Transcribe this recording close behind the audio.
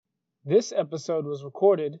This episode was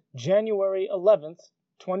recorded January 11th,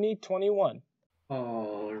 2021.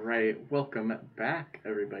 All right, welcome back,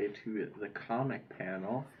 everybody, to the comic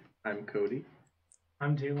panel. I'm Cody.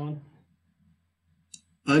 I'm Talon.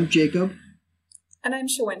 I'm Jacob. And I'm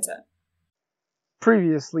Shawenta.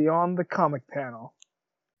 Previously on the comic panel.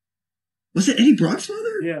 Was it Eddie Brock's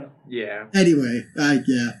father? Yeah. Anyway,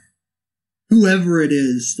 yeah. Whoever it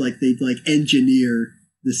is, they engineer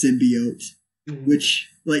the symbiote, which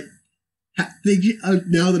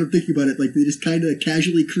now that I'm thinking about it, they just kind of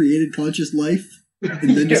casually created conscious life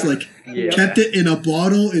and then just kept it in a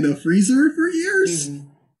bottle in a freezer for years.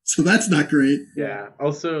 So that's not great. Yeah.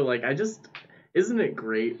 Also, isn't it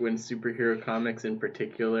great when superhero comics in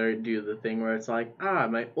particular do the thing where it's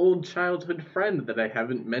my old childhood friend that I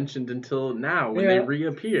haven't mentioned until now when they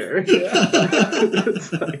reappear. It's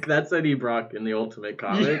that's Eddie Brock in the Ultimate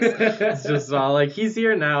Comics. It's just all he's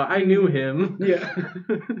here now. I knew him. Yeah.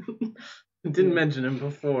 Didn't mention him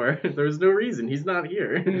before. There was no reason. He's not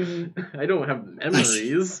here. I don't have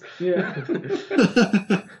memories. Yeah.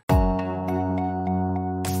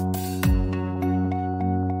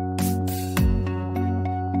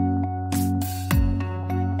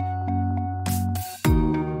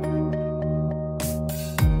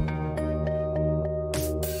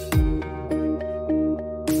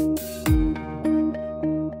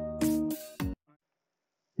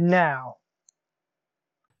 Now.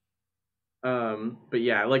 But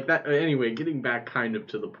yeah, that. Anyway, getting back kind of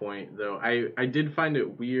to the point, though, I did find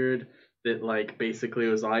it weird that, basically it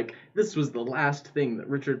was this was the last thing that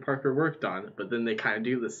Richard Parker worked on, but then they kind of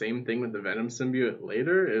do the same thing with the Venom symbiote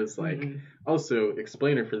later. It was also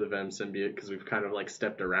explainer for the Venom symbiote, because we've kind of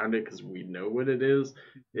stepped around it because we know what it is,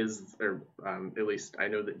 or at least I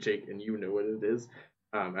know that Jake and you know what it is.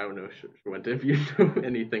 I don't know if you know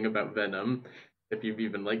anything about Venom. If you've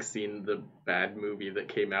even seen the bad movie that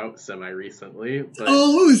came out semi-recently. It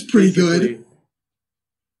was pretty good.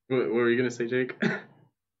 What were you gonna say, Jake? The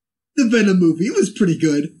Venom movie, it was pretty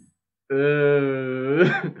good.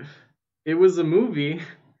 It was a movie.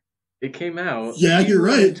 It came out. Yeah, you're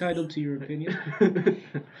right. Entitled to your opinion.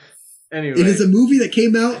 Anyway, it is a movie that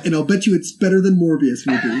came out, and I'll bet you it's better than Morbius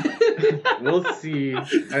movie. We'll see.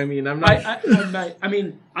 I mean, I'm not. I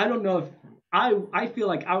don't know if. I feel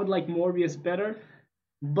like I would like Morbius better,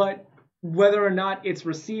 but whether or not it's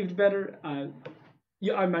received better, I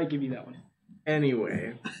might give you that one.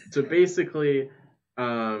 Anyway, so basically,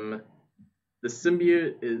 the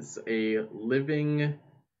symbiote is a living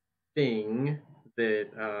thing that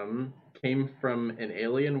came from an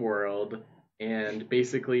alien world, and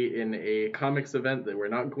basically in a comics event that we're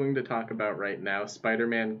not going to talk about right now,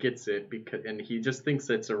 Spider-Man gets it and he just thinks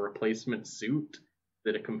it's a replacement suit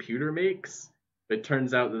that a computer makes. It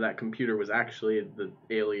turns out that computer was actually the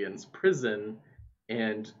alien's prison,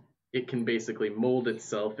 and it can basically mold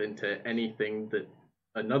itself into anything that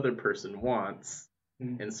another person wants.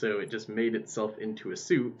 And so it just made itself into a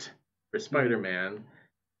suit for Spider-Man,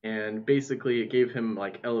 and basically it gave him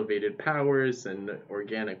elevated powers and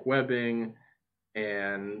organic webbing,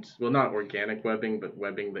 and not organic webbing, but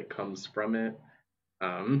webbing that comes from it.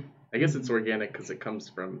 I guess it's organic because it comes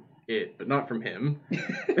from it, but not from him.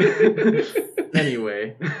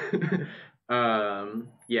 Anyway,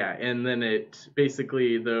 yeah, and then it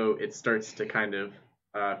basically, though, it starts to kind of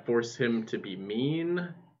force him to be mean,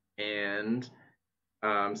 and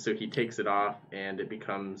so he takes it off, and it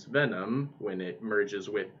becomes Venom when it merges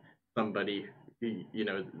with somebody,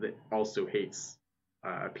 that also hates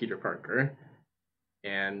Peter Parker.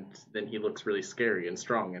 And then he looks really scary and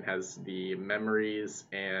strong and has the memories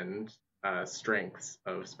and strengths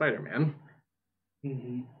of Spider-Man.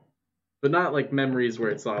 But not memories where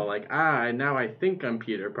it's all now I think I'm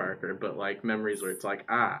Peter Parker, but memories where it's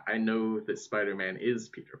I know that Spider-Man is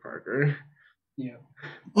Peter Parker. Yeah.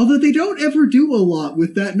 Although they don't ever do a lot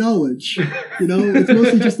with that knowledge. It's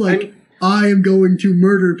mostly just I am going to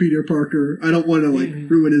murder Peter Parker. I don't want to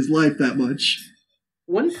ruin his life that much.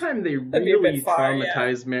 One time they really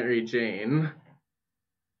traumatized Mary Jane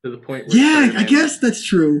to the point where Spider-Man, I guess that's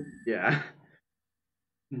true. Yeah.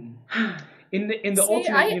 In the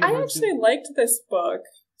Ultimate I Universe, actually liked this book,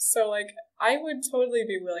 so I would totally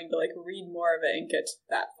be willing to read more of it and get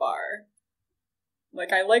that far.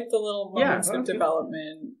 I like the little moments of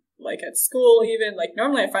development, at school even.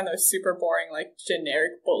 Normally I find those super boring,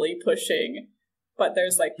 generic bully pushing, but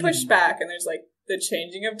there's pushback and there's the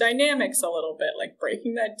changing of dynamics a little bit,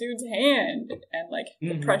 breaking that dude's hand and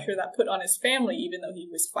the pressure that put on his family, even though he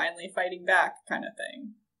was finally fighting back, kind of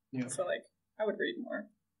thing. Yeah. So I would read more.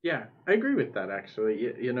 Yeah, I agree with that,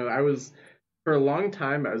 actually. I was, for a long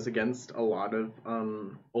time, I was against a lot of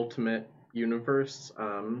Ultimate universe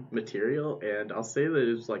material, and I'll say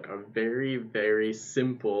that it's like a very, very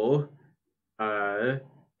simple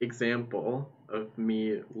example of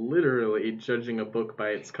me literally judging a book by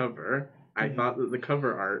its cover. I thought that the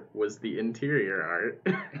cover art was the interior art.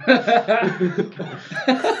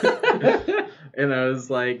 And I was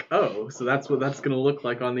like, oh, so that's what that's going to look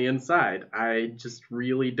like on the inside. I just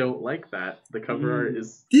really don't like that. The cover art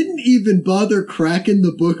is... Didn't even bother cracking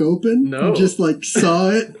the book open? No. You just, like, saw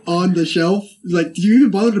it on the shelf? Like, did you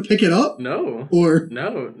even bother to pick it up? No. Or...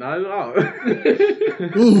 No, not at all.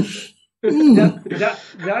 Oof. Ooh.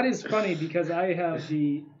 That is funny because I have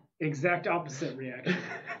the exact opposite reaction.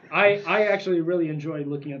 I actually really enjoyed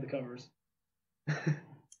looking at the covers.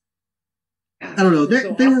 I don't know.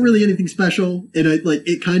 They weren't really anything special, and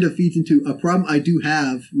it kind of feeds into a problem I do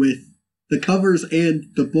have with the covers and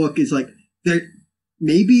the book. Is like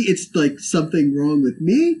maybe it's like something wrong with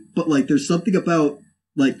me, but like there's something about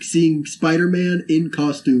like seeing Spider-Man in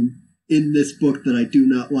costume in this book that I do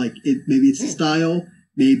not like. Maybe it's the style,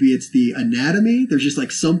 maybe it's the anatomy. There's just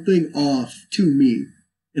like something off to me,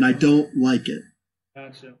 and I don't like it.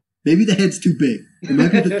 Gotcha. Maybe the head's too big. It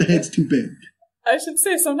might be that the head's too big. I should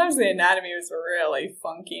say sometimes the anatomy was really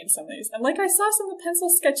funky in some of these. And like I saw some of the pencil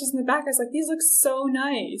sketches in the back, I was like, these look so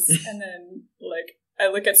nice. And then like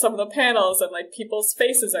I look at some of the panels and like people's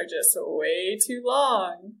faces are just way too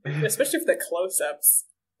long. Especially for the close-ups.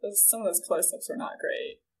 Some of those close-ups were not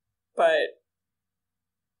great. But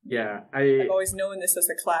yeah, I've always known this as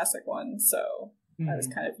a classic one, so I was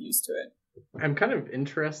kind of used to it. I'm kind of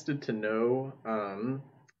interested to know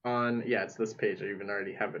it's this page. I even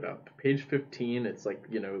already have it up. Page 15. It's like,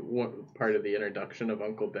 one part of the introduction of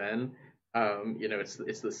Uncle Ben.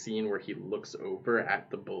 It's the scene where he looks over at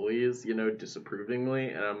the bullies, disapprovingly,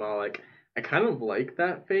 and I'm all like, I kind of like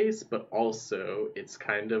that face, but also it's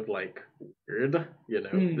kind of like weird,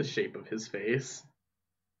 the shape of his face.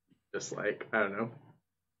 Just like, I don't know.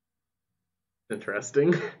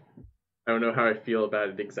 Interesting. I don't know how I feel about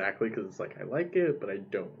it exactly, because it's like I like it, but I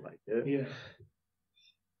don't like it. Yeah.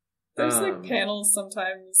 There's like panels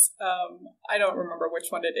sometimes, I don't remember which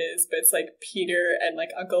one it is, but it's like Peter and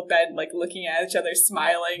like Uncle Ben like looking at each other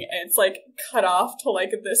smiling, and it's like cut off to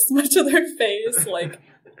like this much of their face, like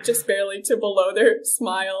just barely to below their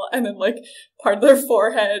smile, and then like part of their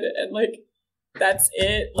forehead, and like that's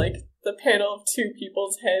it. Like the panel of two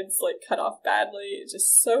people's heads like cut off badly. It's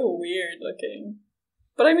just so weird looking.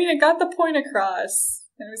 But I mean, it got the point across.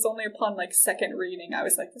 And it was only upon like second reading I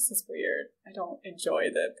was like, this is weird. I don't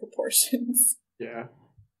enjoy the proportions. Yeah.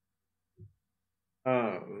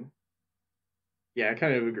 Yeah, I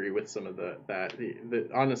kind of agree with some of the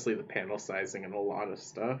honestly the panel sizing and a lot of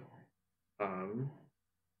stuff.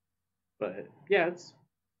 But yeah,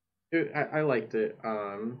 I liked it.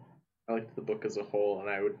 I liked the book as a whole, and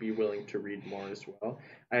I would be willing to read more as well.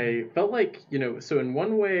 I felt like, so in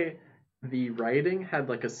one way, the writing had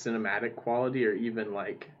like a cinematic quality, or even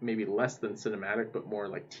like maybe less than cinematic, but more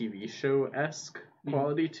like TV show-esque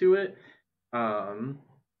quality to it.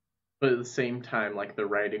 But at the same time, like the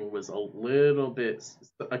writing was a little bit,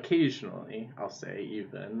 occasionally, I'll say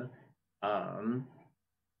even,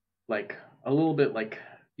 like a little bit like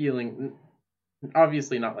feeling,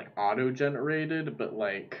 obviously not like auto-generated, but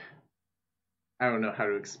like, I don't know how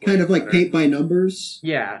to explain. Kind of like paint by numbers?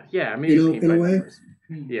 Yeah, maybe paint in by a way. numbers.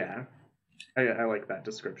 Yeah. I like that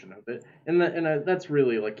description of it, and that's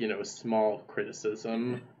really like a small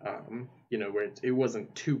criticism, where it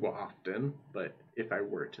wasn't too often, but if I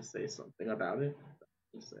were to say something about it,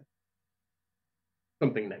 I'd say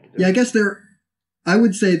something negative. Yeah, I guess I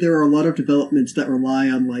would say there are a lot of developments that rely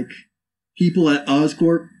on like people at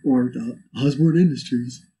Oscorp or the Osborne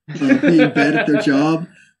Industries being bad at their job,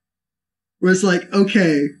 where it's like,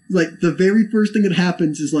 okay, like the very first thing that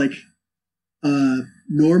happens is like,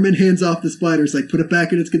 Norman hands off the spider, like, put it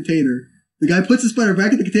back in its container. The guy puts the spider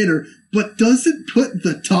back in the container, but doesn't put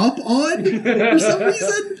the top on for some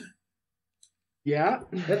reason. Yeah.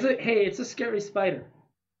 It's a scary spider.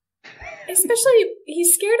 Especially,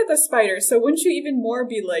 he's scared of the spider, so wouldn't you even more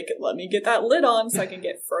be like, let me get that lid on so I can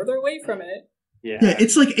get further away from it? Yeah,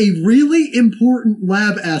 it's like a really important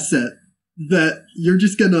lab asset that you're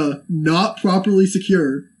just gonna not properly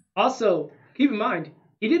secure. Also, keep in mind,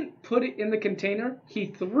 he didn't put it in the container, he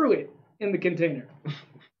threw it in the container.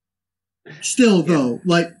 Still, though,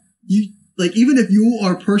 even if you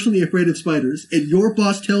are personally afraid of spiders and your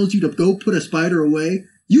boss tells you to go put a spider away,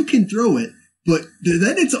 you can throw it, but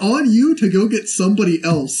then it's on you to go get somebody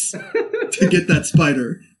else to get that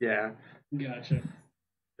spider. Yeah. Gotcha.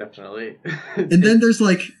 Definitely. And then there's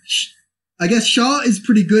like, I guess Shaw is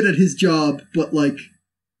pretty good at his job, but like,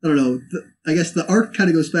 I don't know, I guess the arc kind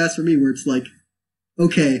of goes fast for me, where it's like,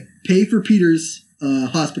 okay, pay for Peter's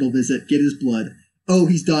hospital visit, get his blood. Oh,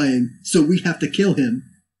 he's dying, so we have to kill him.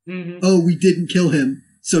 Mm-hmm. Oh, we didn't kill him,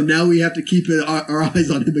 so now we have to keep our eyes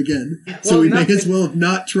on him again. So we may as well have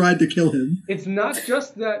not tried to kill him. It's not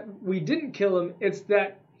just that we didn't kill him, it's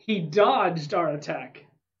that he dodged our attack.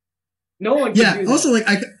 No one can do that. Also, like,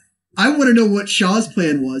 I want to know what Shaw's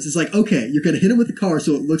plan was. It's like, okay, you're going to hit him with the car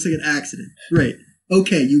so it looks like an accident. Great.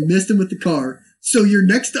 Okay, you missed him with the car. So your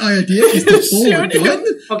next idea is to pull a gun?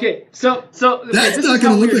 Okay, so that's not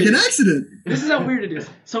going to look like an accident. This is how weird it is.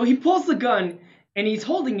 So he pulls the gun, and he's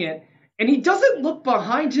holding it, and he doesn't look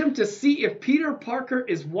behind him to see if Peter Parker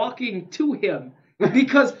is walking to him.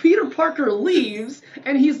 Because Peter Parker leaves,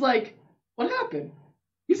 and he's like, what happened?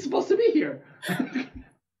 He's supposed to be here.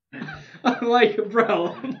 I'm like,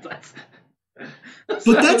 bro,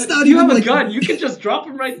 that's not you even have a gun. You can just drop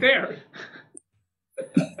him right there.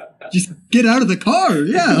 Just get out of the car,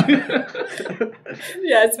 yeah.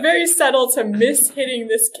 Yeah, it's very subtle to miss hitting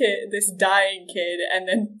this dying kid, and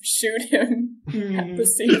then shoot him at the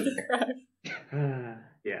scene of the crime.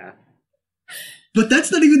 Yeah. But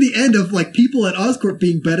that's not even the end of, like, people at Oscorp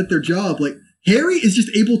being bad at their job. Like, Harry is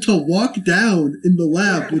just able to walk down in the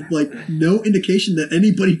lab with, like, no indication that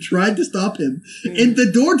anybody tried to stop him. And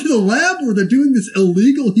the door to the lab where they're doing this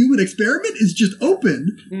illegal human experiment is just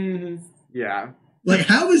open. Mm-hmm. Yeah. Like,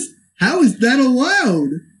 how is that allowed?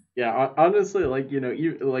 Yeah, honestly, like,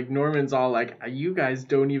 Norman's all like, you guys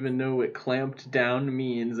don't even know what clamped down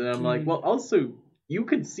means. And I'm like, well, also, you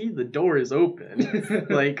could see the door is open.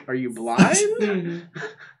 Like, are you blind?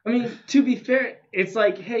 I mean, to be fair, it's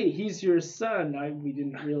like, hey, he's your son. We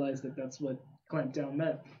didn't realize that that's what clamp down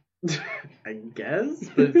meant. I guess.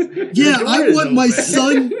 But yeah, I want my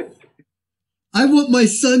son. I want my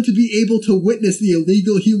son to be able to witness the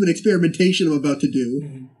illegal human experimentation I'm about to do.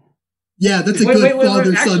 Mm-hmm. Yeah, that's a good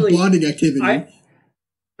father-son bonding activity.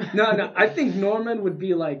 No, I think Norman would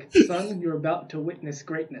be like, son, you're about to witness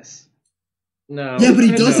greatness. No. Yeah, but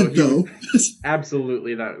he doesn't, though.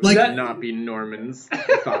 Absolutely, that would not be Norman's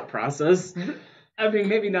thought process. I mean,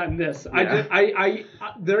 maybe not in this. Yeah.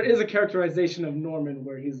 There is a characterization of Norman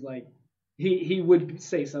where he's like, he would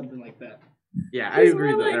say something like that. Yeah, I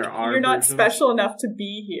agree that there are. You're not special enough to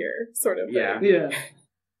be here, sort of thing.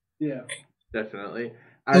 Yeah. Definitely.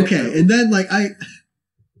 Okay, and then, like, I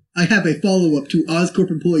have a follow-up to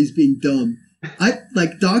Oscorp employees being dumb.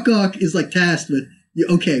 Doc Ock is, like, tasked with,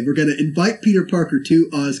 okay, we're gonna invite Peter Parker to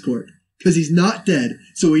Oscorp, because he's not dead,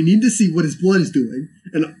 so we need to see what his blood is doing.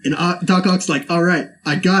 And Doc Ock's like, alright,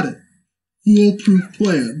 I got it. Foolproof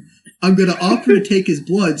plan. I'm gonna offer to take his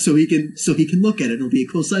blood so he can look at it. It'll be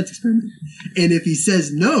a cool science experiment. And if he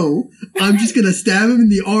says no, I'm just gonna stab him in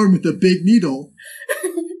the arm with a big needle.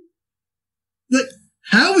 Like,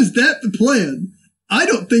 how is that the plan? I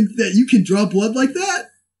don't think that you can draw blood like that.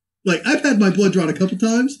 Like, I've had my blood drawn a couple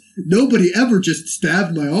times. Nobody ever just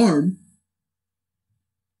stabbed my arm.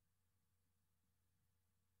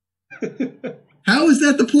 How is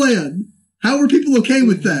that the plan? How are people okay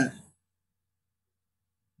with that?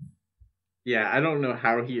 Yeah, I don't know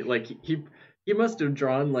how he must have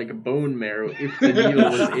drawn, like, bone marrow if the needle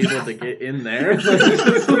was able to get in there.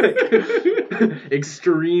 It's like,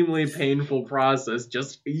 extremely painful process.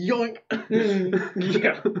 Just yoink.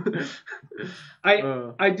 Yeah.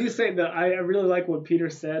 I do say that I really like what Peter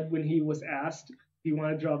said when he was asked if he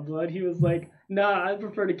wanted to draw blood. He was like, nah, I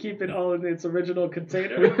prefer to keep it all in its original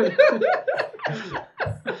container.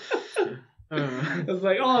 I was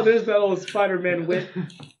like, oh, there's that old Spider-Man wit.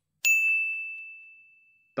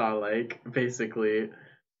 Saw, like, basically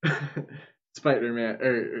Spider-Man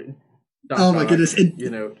or Doc oh my Ock, goodness, and,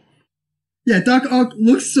 yeah, Doc Ock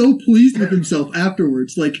looks so pleased with himself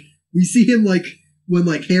afterwards. Like, we see him, like, when,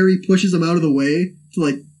 like, Harry pushes him out of the way to,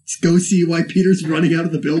 like, go see why Peter's running out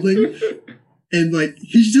of the building, and, like,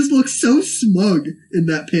 he just looks so smug in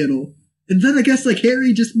that panel. And then I guess, like,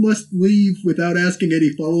 Harry just must leave without asking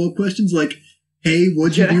any follow-up questions, like, hey,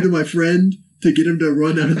 what'd you do to my friend to get him to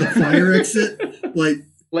run out of the fire exit?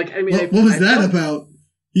 Like, I mean, what was that about?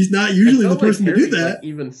 He's not usually the person to do that. Like,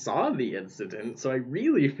 even saw the incident, so I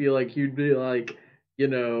really feel like you'd be like,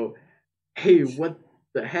 hey, what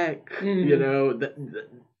the heck? Mm-hmm.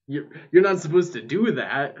 You're not supposed to do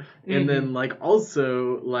that. Mm-hmm. And then, like,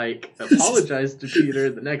 also, like, apologize to Peter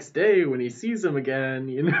the next day when he sees him again.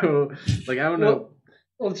 Like, I don't know.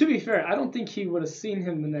 Well, to be fair, I don't think he would have seen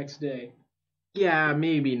him the next day. Yeah,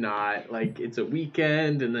 maybe not. Like, it's a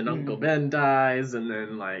weekend, and then Uncle Ben dies, and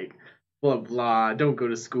then, like, blah, blah, don't go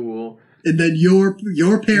to school. And then your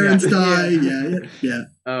parents die. Yeah.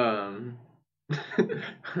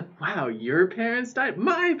 Wow, your parents died?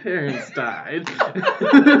 My parents died.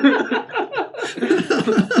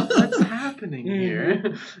 What's happening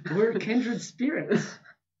here? We're kindred spirits.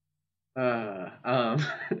 Yeah.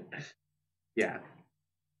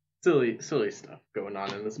 Silly stuff going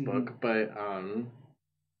on in this book, but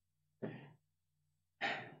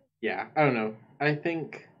yeah, I don't know. I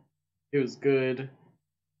think it was good.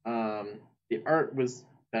 The art was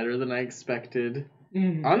better than I expected.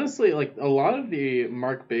 Honestly, like a lot of the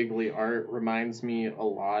Mark Bagley art reminds me a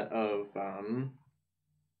lot of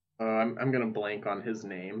I'm gonna blank on his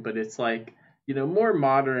name, but it's like, you know, more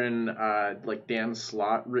modern like Dan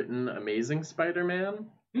Slott written Amazing Spider-Man.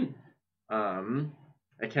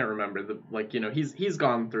 I can't remember you know, he's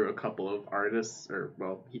gone through a couple of artists, or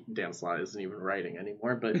well, Dan Slott isn't even writing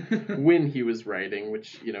anymore, but when he was writing,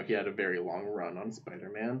 which, you know, he had a very long run on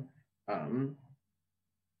Spider-Man,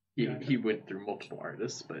 he went through multiple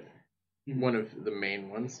artists, but one of the main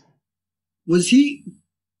ones. Was he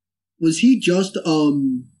just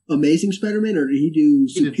Amazing Spider-Man, or did he do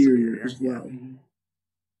Superior as well? Yeah.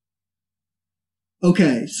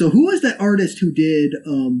 Okay, so who was that artist who did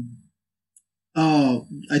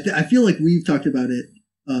I feel like we've talked about it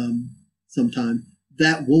sometime.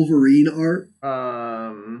 That Wolverine art.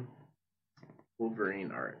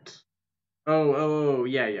 Wolverine art. Oh,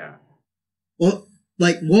 yeah. Well,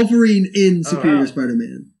 like Wolverine in Superior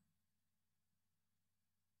Spider-Man.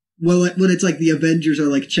 Well, like, when it's like the Avengers are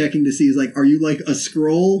like checking to see, is like, are you like a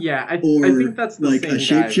Skrull? Yeah, I or think that's the like same a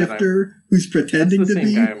shapeshifter who's pretending to be. That's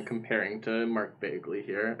the same guy I'm comparing to Mark Bagley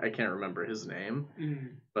here. I can't remember his name,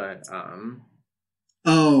 but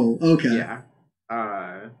Oh, okay. Yeah.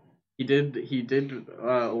 He did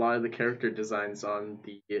a lot of the character designs on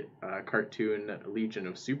the cartoon Legion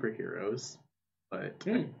of Superheroes, but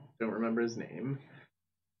I don't remember his name.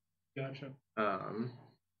 Gotcha.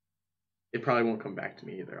 It probably won't come back to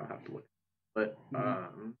me either. I'll have to look. But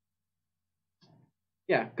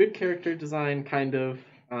yeah, good character design, kind of.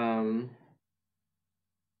 Man,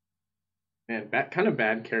 kind of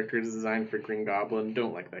bad character design for Green Goblin.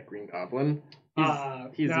 Don't like that Green Goblin.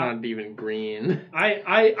 He's not even green.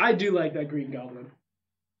 I do like that Green Goblin.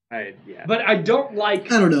 Yeah. But I don't like.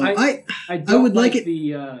 I don't know. I would like it.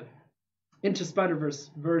 The Into Spider-Verse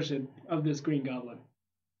version of this Green Goblin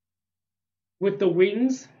with the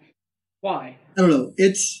wings. Why? I don't know.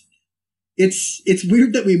 It's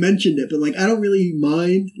weird that we mentioned it, but like I don't really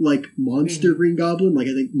mind like Monster Green Goblin. Like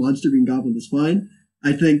I think Monster Green Goblin is fine.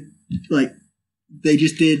 I think like they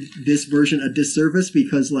just did this version a disservice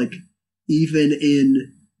because like even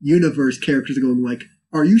in universe characters are going like,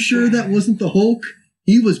 are you sure that wasn't the Hulk?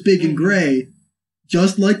 He was big and gray,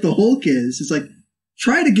 just like the Hulk is. It's like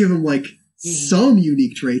try to give him like some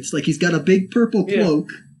unique traits. Like he's got a big purple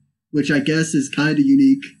cloak, which I guess is kind of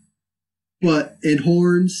unique. But in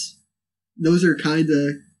horns, those are kind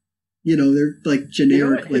of, you know, they're like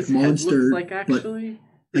generic, like monster. Like actually,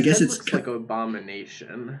 but I guess it's looks like an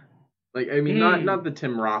abomination. Like I mean, not the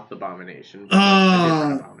Tim Roth abomination, but a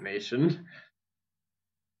different abomination.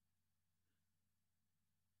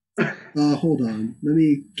 Hold on, let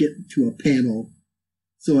me get to a panel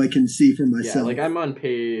so I can see for myself. Yeah, like I'm on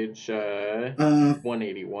page 181.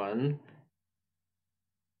 181.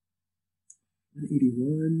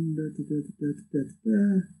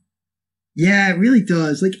 Yeah, it really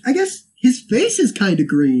does. Like, I guess his face is kind of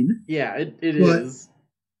green. Yeah, it is.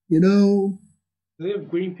 You know, do they have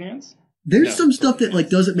green pants? There's some stuff that like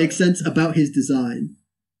doesn't make sense about his design.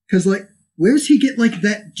 Because like, where's he get like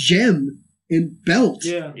that gem and belt?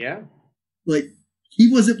 Yeah. Like, he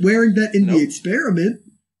wasn't wearing that in the experiment.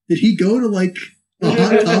 Did he go to like a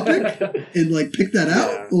Hot Topic and like pick that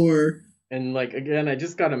out, or? And like again, I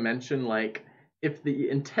just gotta mention like if the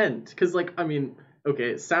intent, because like I mean,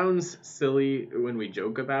 okay, it sounds silly when we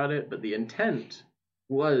joke about it, but the intent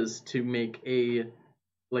was to make a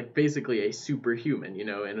like basically a superhuman, you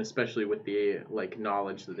know, and especially with the like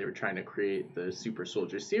knowledge that they were trying to create the super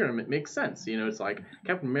soldier serum, it makes sense. You know, it's like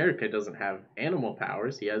Captain America doesn't have animal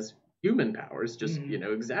powers, he has human powers, just you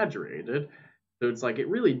know, exaggerated. So it's like it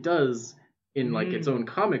really does in like its own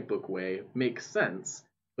comic book way make sense.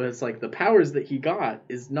 But it's like the powers that he got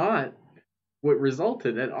is not what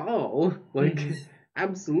resulted at all. Like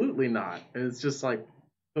absolutely not. And it's just like,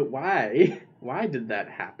 but why? Why did that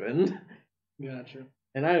happen? Gotcha.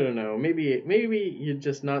 And I don't know, maybe you're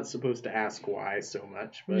just not supposed to ask why so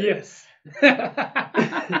much, but yes.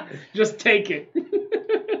 Just take it.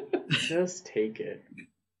 Just take it.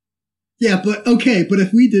 Yeah, but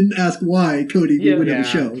if we didn't ask why, Cody, we wouldn't have a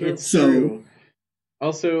show. It's so true.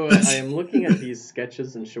 Also, I am looking at these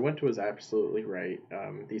sketches, and Shawenta was absolutely right.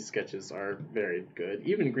 These sketches are very good.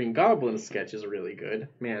 Even Green Goblin's sketch is really good.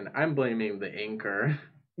 Man, I'm blaming the inker.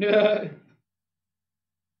 Yeah.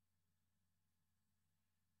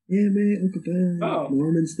 Yeah, man, Uncle Ben. Oh.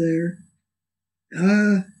 Norman's there.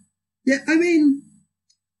 Yeah, I mean,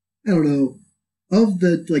 I don't know. Of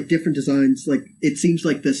the like different designs, like it seems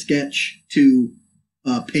like the sketch to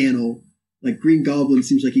panel, like Green Goblin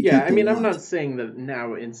seems like he Yeah, kept I mean, a I'm lot. not saying that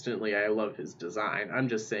now instantly I love his design. I'm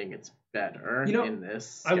just saying it's better in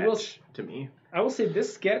this sketch to me. I will say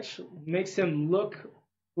this sketch makes him look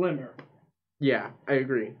slimmer. Yeah, I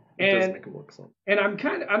agree. It does make him look slim. And I'm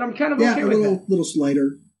kind of Yeah, okay a with little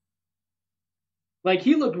slighter. Like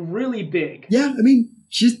he looked really big. Yeah, I mean,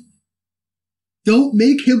 just don't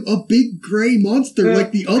make him a big gray monster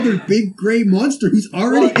like the other big gray monster who's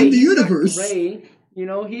already in the universe. Gray. You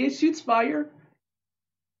know, he shoots fire.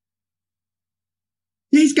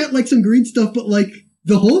 Yeah, he's got like some green stuff, but like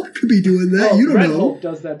the Hulk could be doing that. You don't Red know. Hulk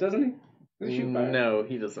does that, doesn't he? Does he shoot fire? No,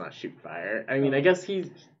 he does not shoot fire. I mean, I guess he's...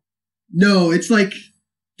 No, it's like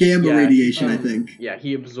gamma radiation, I think. Yeah,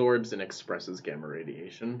 he absorbs and expresses gamma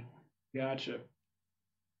radiation. Gotcha.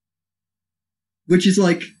 Which is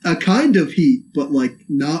like a kind of heat, but like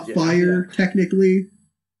not fire technically.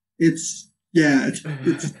 It's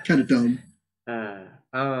kind of dumb.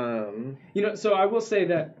 You know, so I will say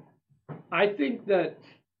that I think that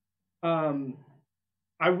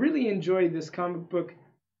I really enjoy this comic book,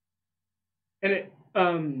 and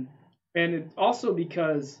it also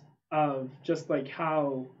because of just like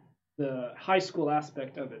how the high school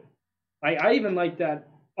aspect of it. I even like that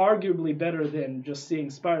arguably better than just seeing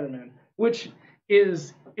Spider-Man, which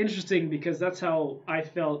is interesting because that's how I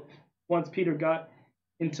felt once Peter got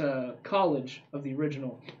into college of the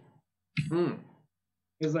original.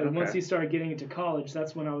 It's like once he started getting into college,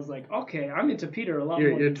 that's when I was like, okay, I'm into Peter a lot more.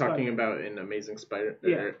 You're talking about in Amazing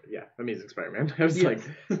Spider-Man. Yeah. Amazing Spider-Man. I was like,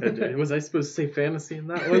 was I supposed to say fantasy in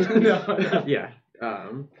that one? No. Yeah.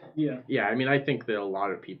 Yeah. I mean, I think that a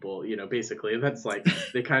lot of people, you know, basically that's like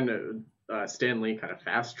they kind of Stan Lee kind of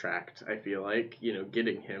fast tracked. I feel like, you know,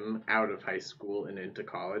 getting him out of high school and into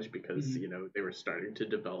college because you know they were starting to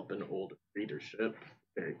develop an old readership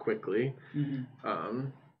very quickly.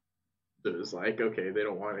 So it was like, okay, they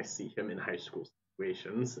don't want to see him in high school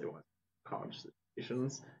situations. They want college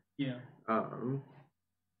situations. Yeah.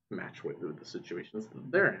 Match with the situations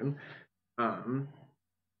that they're in.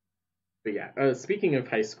 But yeah, speaking of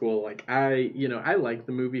high school, like I like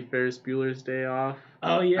the movie Ferris Bueller's Day Off.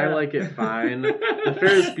 Oh yeah. I like it fine. The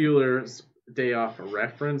Ferris Bueller's Day Off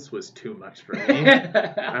reference was too much for me.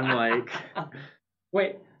 I'm like,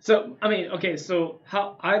 wait. So I mean, okay. So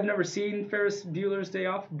how I've never seen Ferris Bueller's Day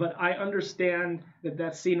Off, but I understand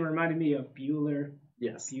that scene reminded me of Bueller.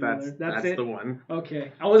 Yes, Bueller. That's the one.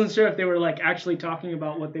 Okay, I wasn't sure if they were like actually talking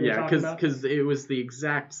about what they were talking about. Yeah, because it was the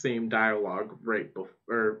exact same dialogue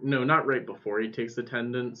not right before he takes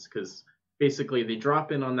attendance. Because basically they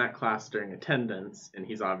drop in on that class during attendance, and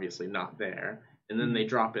he's obviously not there. And then they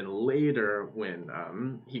drop in later when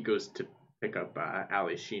he goes to pick up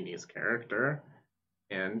Ali Sheedy's character.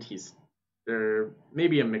 And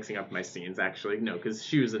maybe I'm mixing up my scenes, actually. No, because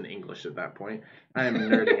she was in English at that point. I am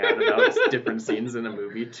nerding out about different scenes in a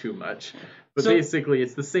movie too much. But basically,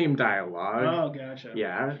 it's the same dialogue. Oh, gotcha.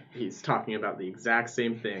 Yeah, he's talking about the exact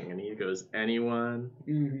same thing. And he goes, anyone?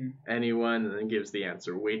 Anyone? And then gives the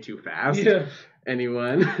answer way too fast. Yeah.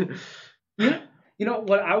 Anyone? You know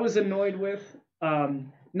what I was annoyed with?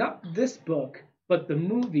 Not this book, but the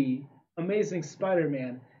movie Amazing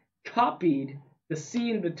Spider-Man copied the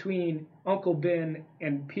scene between Uncle Ben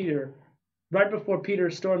and Peter right before Peter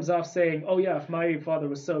storms off saying, oh yeah, if my father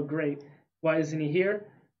was so great, why isn't he here?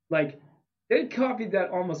 Like, they copied that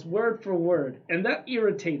almost word for word, and that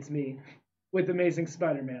irritates me with Amazing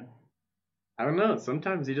Spider-Man. I don't know.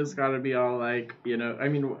 Sometimes you just gotta be all like, you know, I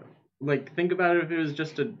mean, like, think about it if it was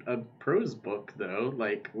just a prose book, though.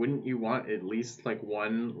 Like, wouldn't you want at least, like,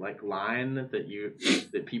 one, like, line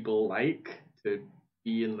that people like to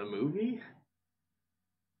be in the movie?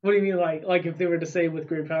 What do you mean, like if they were to say, with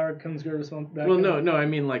great power comes great responsibility? Well, no, I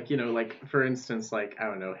mean, like, you know, like, for instance, like, I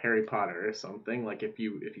don't know, Harry Potter or something. Like, if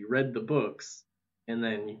you read the books and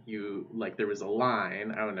then you, like, there was a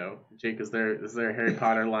line, I don't know, Jake, is there a Harry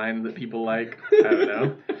Potter line that people like? I don't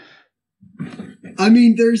know. I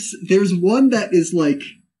mean, there's one that is like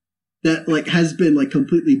has been like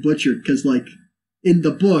completely butchered because like in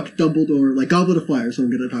the book Dumbledore, like Goblet of Fire is what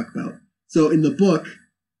I'm going to talk about. So in the book,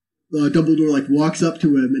 Dumbledore like walks up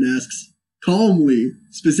to him and asks calmly,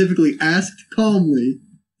 specifically asked calmly,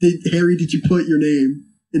 Harry, did you put your name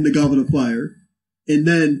in the Goblet of Fire? And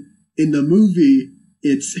then in the movie,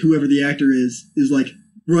 it's whoever the actor is like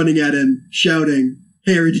running at him, shouting,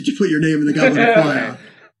 "Harry, did you put your name in the Goblet of Fire?"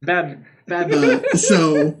 Bad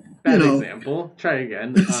So, bad example. Try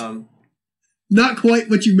again. Not quite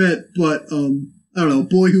what you meant, but, I don't know,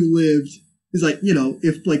 Boy Who Lived is like,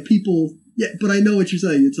 if like people, but I know what you're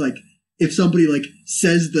saying. It's like, if somebody like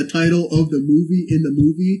says the title of the movie in the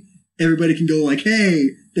movie, everybody can go like,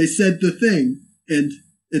 "Hey, they said the thing." And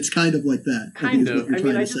it's kind of like that. Kind of. I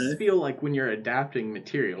mean, I just feel like when you're adapting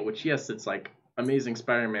material, which, yes, it's like Amazing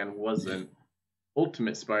Spider-Man wasn't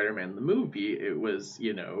Ultimate Spider-Man the movie. It was,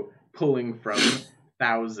 pulling from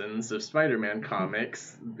thousands of Spider-Man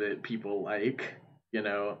comics that people like,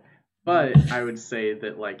 But I would say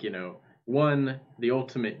that, like, one, the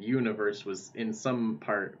Ultimate Universe was in some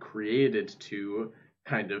part created to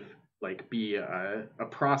kind of like be a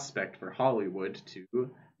prospect for Hollywood to,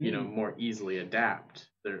 more easily adapt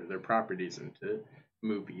their properties into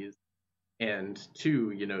movies. And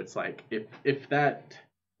two, it's like if that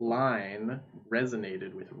line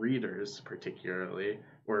resonated with readers particularly,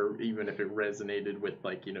 or even if it resonated with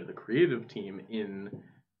like, the creative team in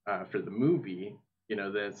for the movie,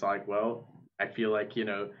 then it's like, well, I feel like,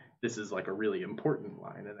 this is like a really important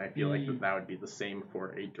line, and I feel like that would be the same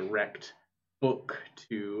for a direct book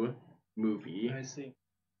to movie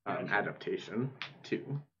adaptation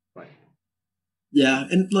too. But yeah,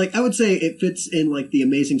 and like I would say it fits in like the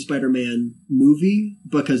Amazing Spider-Man movie,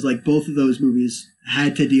 because like both of those movies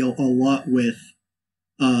had to deal a lot with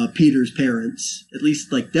Peter's parents. At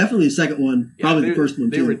least like definitely the second one, probably the first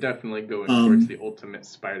one too. They were definitely going towards the Ultimate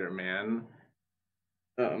Spider-Man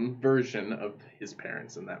version of his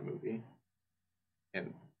parents in that movie.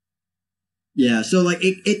 And yeah, so like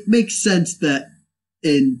it makes sense that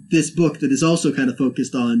in this book that is also kind of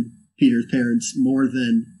focused on Peter's parents more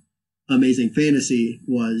than Amazing Fantasy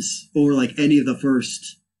was, or like any of the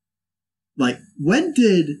first. Like, when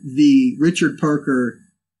did the Richard Parker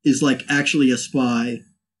is like actually a spy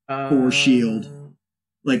for S.H.I.E.L.D.?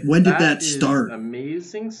 Like, when did that start?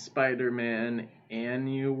 Amazing Spider-Man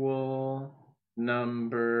annual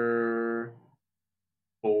number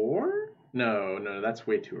 4? No, that's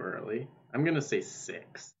way too early. I'm gonna say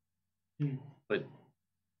 6. But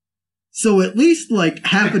so at least like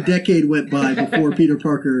half a decade went by before Peter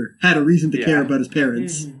Parker had a reason to care about his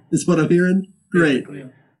parents. Is what I'm hearing. Great.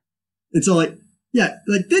 Basically. And so like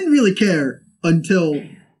didn't really care until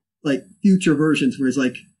like future versions where it's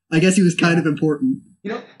like I guess he was kind of important.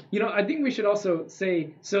 I think we should also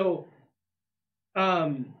say so.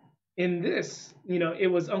 In this,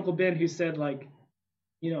 it was Uncle Ben who said like,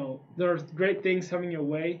 there are great things coming your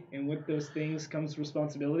way, and with those things comes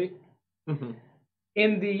responsibility. Mm-hmm.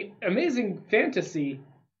 In the Amazing Fantasy,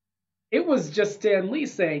 it was just Stan Lee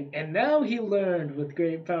saying, "And now he learned with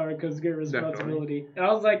great power comes great responsibility." Definitely. And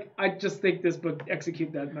I was like, I just think this book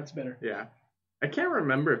execute that much better. Yeah. I can't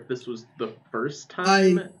remember if this was the first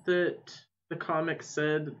time that the comic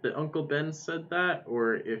said that Uncle Ben said that,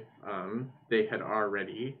 or if they had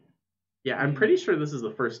already. Yeah, I'm pretty sure this is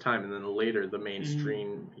the first time, and then later the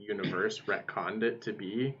mainstream universe retconned it to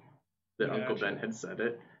be that Uncle Ben had said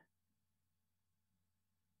it.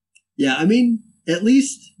 Yeah, I mean, at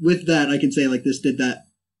least with that, I can say like this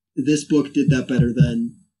book did that better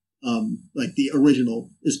than like the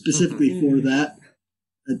original, specifically for that.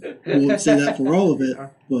 I won't say that for all of it,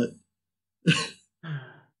 but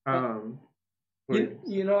I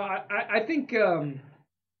think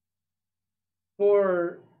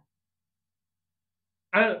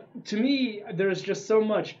to me, there's just so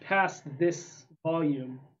much past this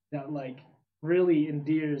volume that like really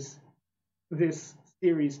endears this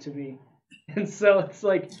series to me, and so it's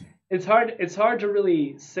like it's hard to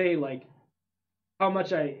really say like how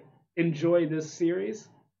much I enjoy this series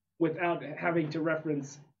without having to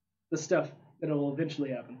reference the stuff that will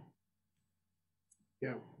eventually happen.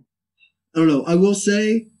 Yeah, I don't know. I will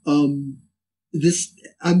say I'm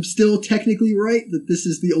still technically right that this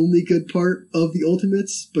is the only good part of the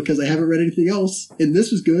Ultimates because I haven't read anything else, and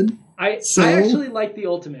this was good. I actually like the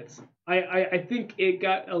Ultimates. I think it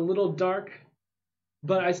got a little dark,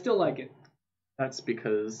 but I still like it. That's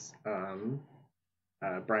because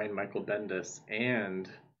Brian Michael Bendis and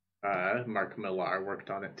Mark Millar worked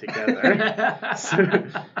on it together.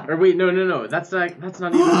 Or wait, no. That's not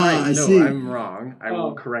even right. No, see. I'm wrong. I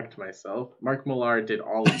will correct myself. Mark Millar did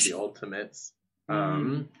all of the Ultimates.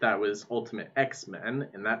 That was Ultimate X-Men,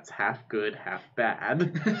 and that's half good, half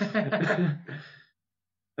bad.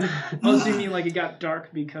 So you mean like it got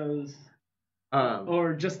dark because...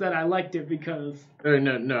 or just that I liked it because...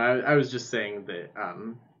 No, I was just saying that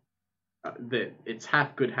that it's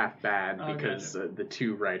half good, half bad because the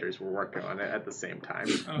two writers were working on it at the same time.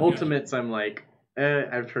 Ultimates, I'm like,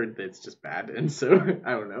 I've heard that it's just bad, and so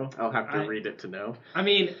I don't know. I'll have to read it to know. I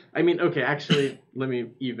mean, okay. Actually, let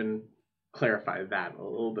me even clarify that a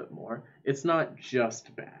little bit more. It's not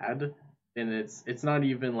just bad, and it's not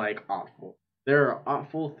even like awful. There are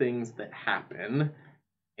awful things that happen,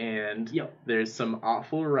 and there's some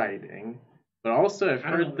awful writing, but also I've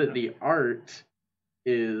heard that the art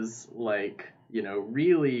is like,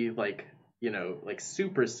 really like, like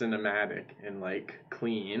super cinematic and like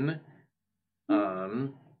clean.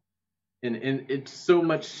 And it's so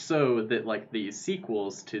much so that like the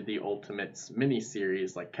sequels to the Ultimates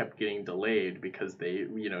miniseries like kept getting delayed because they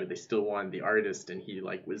still wanted the artist, and he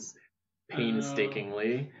like was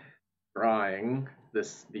painstakingly drawing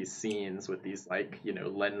these scenes with these like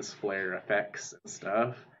lens flare effects and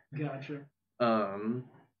stuff. Gotcha.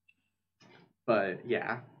 But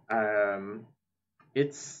yeah,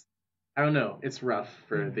 it's, I don't know, it's rough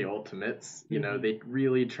for the Ultimates. They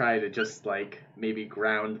really try to just like maybe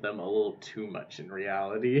ground them a little too much in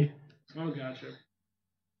reality. Oh, gotcha.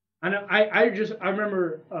 I know. I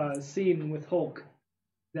remember a scene with Hulk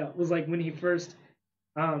that was like when he first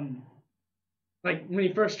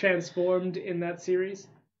transformed in that series.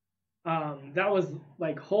 That was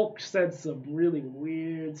like Hulk said some really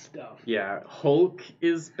weird stuff. Yeah, Hulk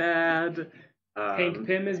is bad. Hank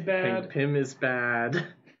Pym is bad.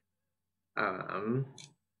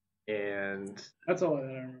 And that's all that I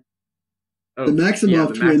remember. Oh, the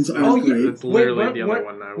Maximoff twins are great. That's literally the other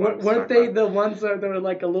one I wanted to weren't they about. The ones that were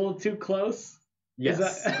like a little too close? Yes.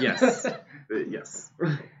 Yes. Yes.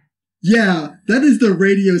 Yeah, that is the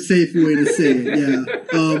radio safe way to say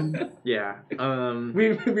it. Yeah.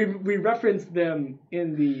 We referenced them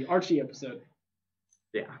in the Archie episode.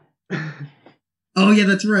 Yeah. Oh yeah,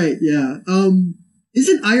 that's right. Yeah.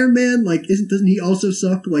 Isn't Iron Man doesn't he also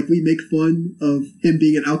suck? Like, we make fun of him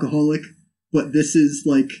being an alcoholic, but this is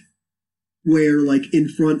like where like in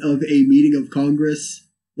front of a meeting of Congress,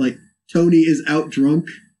 like Tony is out drunk,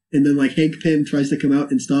 and then like Hank Pym tries to come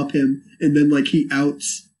out and stop him, and then like he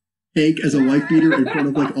outs Hank as a wife beater in front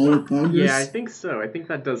of like all of Congress. Yeah, I think so. I think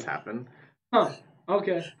that does happen. Huh.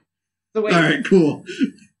 Okay. So wait. All right. Cool.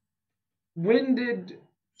 When did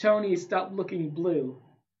Tony stop looking blue?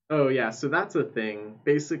 Oh yeah, so that's a thing.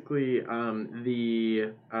 Basically, who's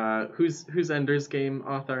Ender's Game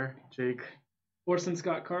author, Jake? Orson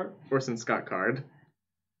Scott Card.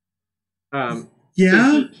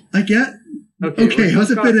 Yeah, I get. Okay,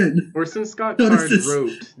 how's it fit in? Orson Scott Card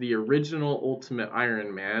wrote the original Ultimate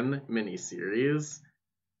Iron Man miniseries.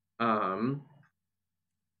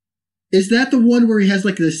 Is that the one where he has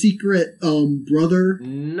like the secret brother?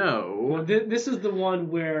 No. This is the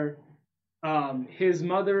one where his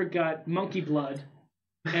mother got monkey blood,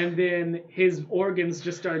 and then his organs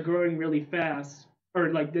just started growing really fast, or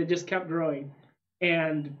like they just kept growing,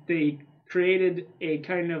 and they created a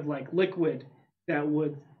kind of like liquid that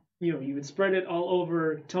would, you would spread it all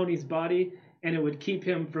over Tony's body, and it would keep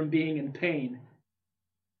him from being in pain.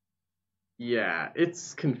 Yeah,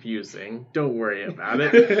 it's confusing. Don't worry about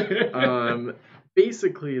it.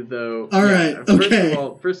 Basically, though... All right, okay. First of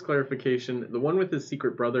all, first clarification, the one with his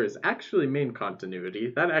secret brother is actually main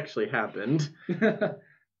continuity. That actually happened. Oh,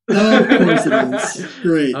 of course it is.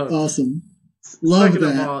 Great, awesome. Love Second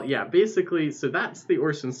that. of all, yeah, basically, so that's the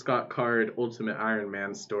Orson Scott Card Ultimate Iron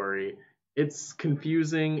Man story. It's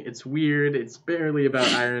confusing, it's weird, it's barely about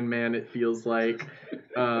Iron Man, it feels like.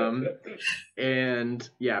 And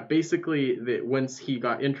yeah, basically, once he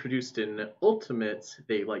got introduced in Ultimates,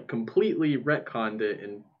 they like completely retconned it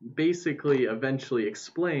and basically eventually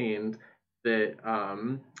explained that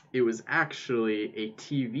it was actually a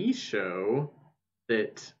TV show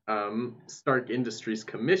that Stark Industries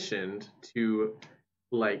commissioned to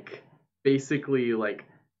like basically like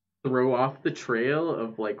throw off the trail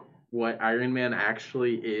of like what Iron Man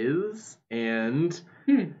actually is, and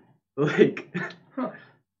like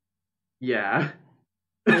yeah.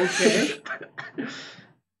 Okay.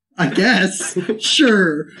 I guess.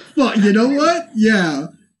 Sure. But you know what? Yeah.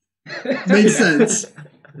 Makes sense.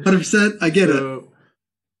 100%. I get it.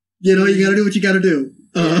 You gotta do what you gotta do.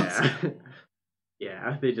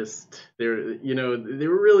 Yeah, they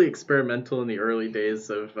were really experimental in the early days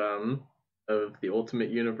of the Ultimate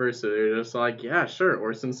Universe, so they're just like, yeah, sure,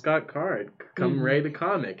 Orson Scott Card, come write a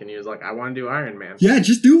comic, and he was like, I want to do Iron Man. Yeah,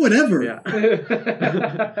 just do whatever. Yeah.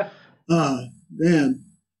 Man.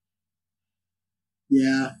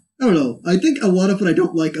 Yeah, I don't know. I think a lot of what I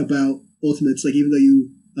don't like about Ultimates, like even though you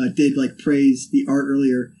did like praise the art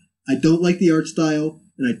earlier, I don't like the art style,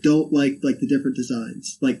 and I don't like the different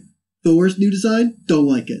designs. Like Thor's new design, don't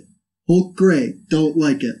like it. Hulk Gray, don't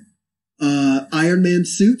like it. Iron Man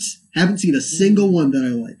suits, haven't seen a single one that I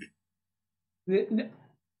like.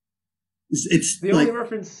 It's The like only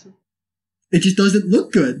reference. it just doesn't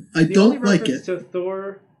look good. I The only don't like reference it. to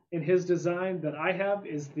Thor in his design that I have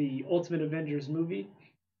is the Ultimate Avengers movie,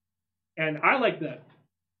 and I like that.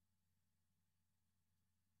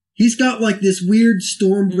 He's got like this weird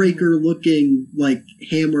Stormbreaker looking like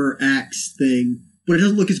hammer axe thing, but it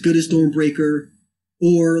doesn't look as good as Stormbreaker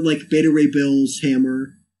or like Beta Ray Bill's hammer.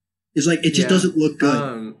 It's like it just doesn't look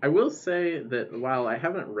good. I will say that while I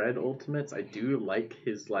haven't read Ultimates, I do like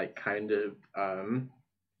his like kind of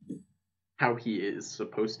how he is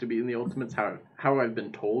supposed to be in the Ultimates, how I've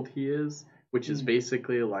been told he is, which is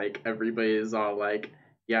basically like everybody is all like,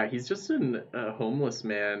 yeah, he's just a homeless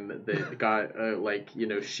man that got like, you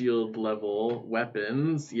know, shield level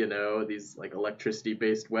weapons, you know, these like electricity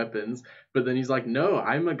based weapons, but then he's like, no,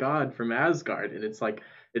 I'm a god from Asgard, and it's like,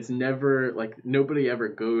 it's never like nobody ever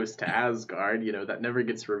goes to Asgard, you know, that never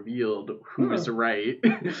gets revealed who's right.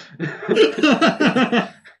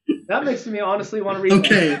 That makes me honestly want to read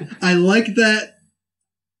that. I like that.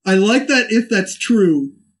 I like that if that's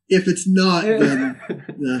true. If it's not, then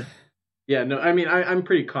Yeah, no, I mean, I'm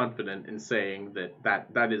pretty confident in saying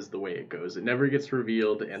that is the way it goes. It never gets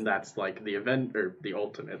revealed, and that's like the event, or the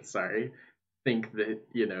Ultimate, sorry, think that,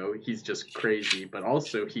 you know, he's just crazy, but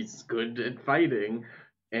also he's good at fighting,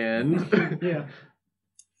 and yeah.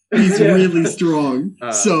 He's really strong,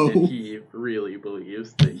 so and he really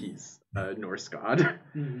believes that he's a Norse god.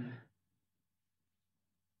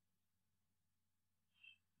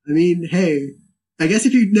 I mean, hey, I guess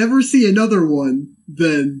if you never see another one,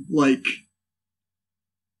 then, like,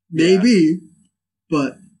 maybe,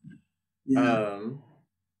 but, yeah.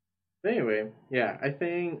 Anyway, yeah, I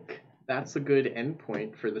think that's a good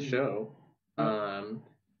endpoint for the show.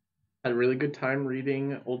 Had a really good time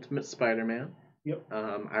reading Ultimate Spider-Man. Yep.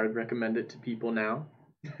 I would recommend it to people now.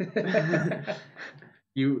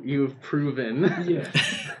 You've proven. Yeah.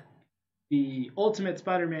 The Ultimate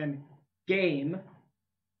Spider-Man game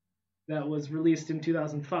that was released in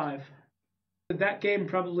 2005. That game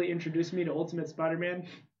probably introduced me to Ultimate Spider-Man,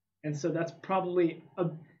 and so that's probably a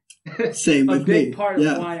big part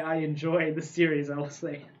of why I enjoy the series, I will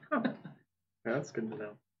say. Yeah, that's good to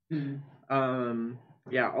know.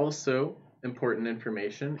 Yeah, also important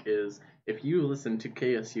information is if you listen to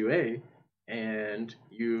KSUA and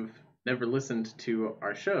you've never listened to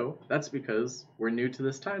our show, that's because we're new to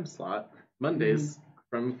this time slot, Mondays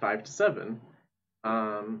from 5 to 7.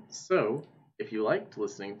 So if you liked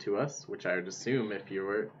listening to us, which I would assume if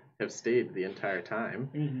you have stayed the entire time,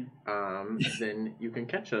 then you can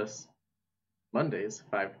catch us Mondays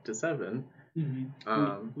 5 to 7.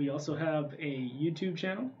 We also have a YouTube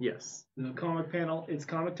channel. Yes. The comic panel, it's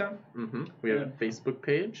Comic Time. We have a Facebook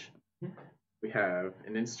page. We have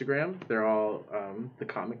an Instagram. They're all the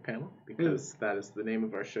Comic Panel, because that is the name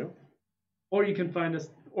of our show. Or you can find us,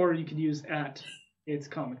 or you can use @It's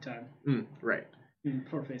Comic Time. Right.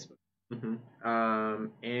 For Facebook.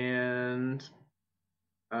 And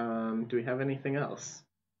do we have anything else?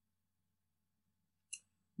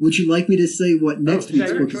 Would you like me to say what next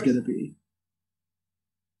week's book is going to be?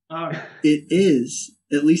 It is,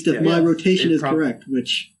 at least if my rotation is correct,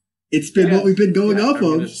 which it's been what we've been going off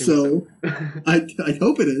of, so I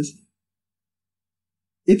hope it is.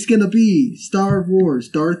 It's going to be Star Wars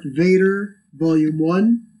Darth Vader Volume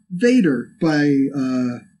 1, Vader by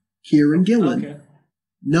Kieran Gillen. Okay.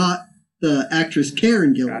 Not the actress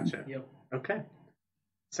Karen Gillen. Gotcha. Yep. Okay.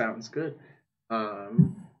 Sounds good.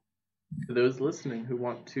 For those listening who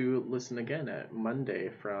want to listen again at Monday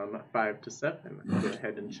from 5 to 7, go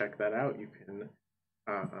ahead and check that out. You can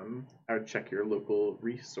I would check your local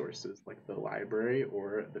resources like the library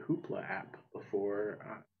or the Hoopla app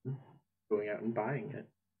before going out and buying it.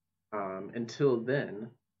 Until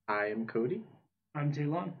then, I am Cody. I'm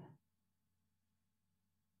Jaylon.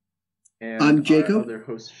 And I'm Jacob. Our other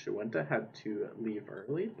host, Shawenta, had to leave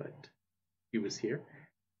early, but he was here.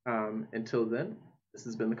 Until then, this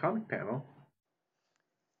has been the Comic Panel.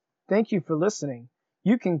 Thank you for listening.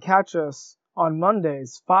 You can catch us on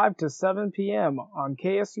Mondays, 5 to 7 p.m. on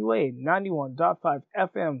KSUA 91.5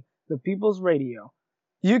 FM, The People's Radio.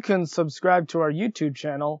 You can subscribe to our YouTube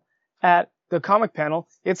channel at The Comic Panel,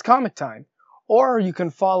 It's Comic Time. Or you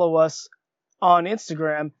can follow us on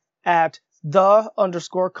Instagram at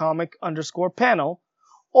 _comic_panel,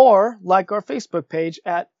 or like our Facebook page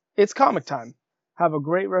at It's Comic Time. Have a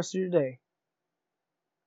great rest of your day.